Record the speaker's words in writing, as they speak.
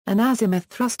An azimuth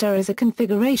thruster is a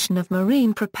configuration of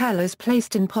marine propellers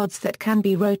placed in pods that can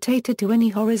be rotated to any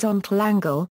horizontal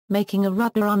angle, making a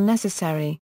rudder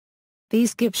unnecessary.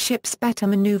 These give ships better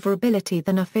maneuverability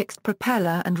than a fixed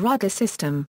propeller and rudder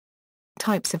system.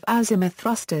 Types of azimuth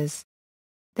thrusters.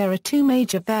 There are two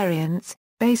major variants,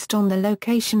 based on the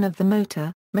location of the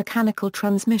motor: mechanical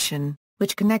transmission,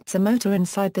 which connects a motor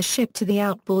inside the ship to the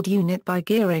outboard unit by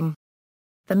gearing.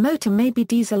 The motor may be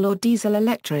diesel or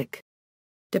diesel-electric.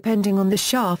 Depending on the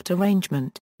shaft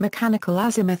arrangement, mechanical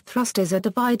azimuth thrusters are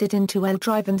divided into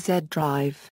L-drive and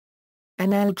Z-drive.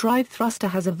 An L-drive thruster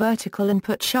has a vertical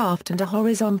input shaft and a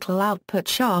horizontal output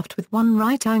shaft with one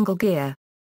right-angle gear.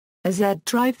 A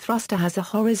Z-drive thruster has a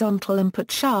horizontal input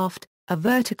shaft, a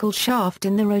vertical shaft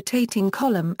in the rotating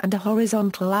column and a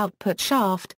horizontal output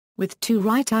shaft, with two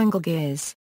right-angle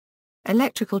gears.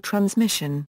 Electrical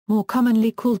transmission, more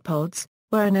commonly called pods,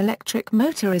 where an electric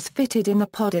motor is fitted in the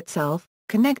pod itself,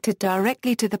 connected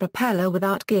directly to the propeller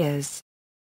without gears.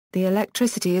 The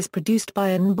electricity is produced by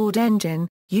an onboard engine,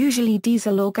 usually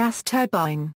diesel or gas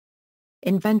turbine.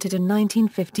 Invented in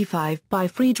 1955 by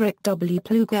Friedrich W.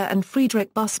 Plüger and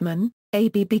Friedrich Bussmann,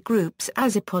 ABB Group's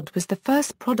Azipod was the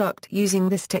first product using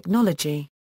this technology.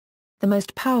 The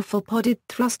most powerful podded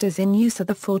thrusters in use are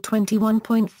the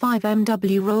 421.5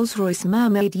 MW Rolls-Royce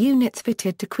Mermaid units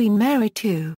fitted to Queen Mary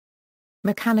II.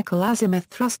 Mechanical azimuth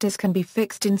thrusters can be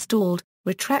fixed installed,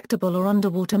 retractable or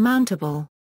underwater mountable.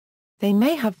 They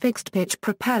may have fixed pitch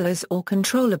propellers or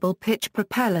controllable pitch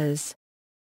propellers.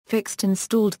 Fixed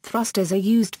installed thrusters are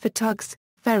used for tugs,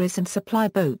 ferries and supply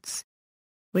boats.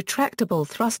 Retractable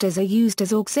thrusters are used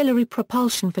as auxiliary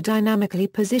propulsion for dynamically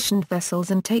positioned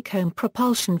vessels and take-home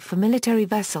propulsion for military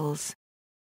vessels.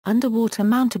 Underwater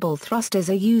mountable thrusters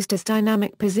are used as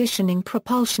dynamic positioning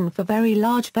propulsion for very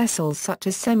large vessels such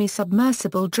as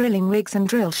semi-submersible drilling rigs and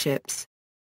drill ships.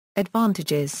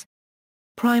 Advantages.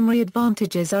 Primary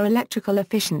advantages are electrical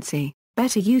efficiency,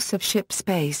 better use of ship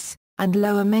space, and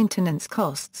lower maintenance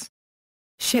costs.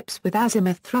 Ships with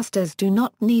azimuth thrusters do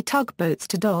not need tugboats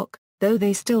to dock, though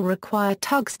they still require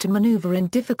tugs to maneuver in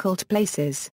difficult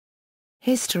places.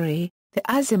 History. The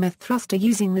azimuth thruster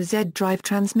using the Z-drive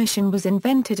transmission was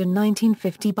invented in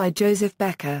 1950 by Joseph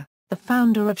Becker, the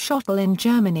founder of Schottel in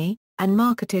Germany, and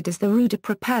marketed as the rudder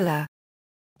propeller.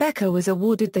 Becker was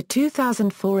awarded the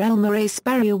 2004 Elmer A.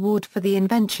 Sperry Award for the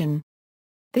invention.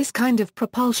 This kind of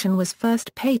propulsion was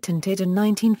first patented in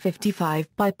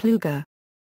 1955 by Plüger.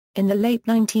 In the late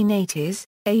 1980s,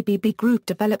 ABB Group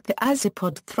developed the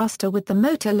Azipod thruster with the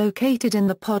motor located in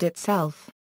the pod itself.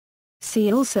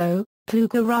 See also,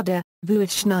 Plüger rudder,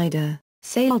 Vuith Schneider,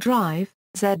 sail drive,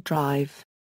 Z-drive.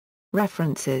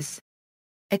 References.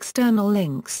 External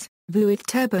links: Vuith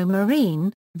Turbo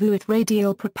Marine, Vuith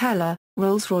Radial Propeller,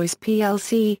 Rolls-Royce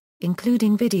plc,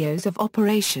 including videos of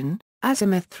operation,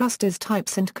 azimuth thrusters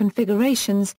types and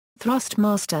configurations,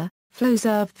 Thrustmaster,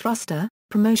 Flowserve thruster,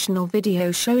 promotional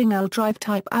video showing L-drive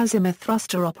type azimuth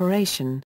thruster operation.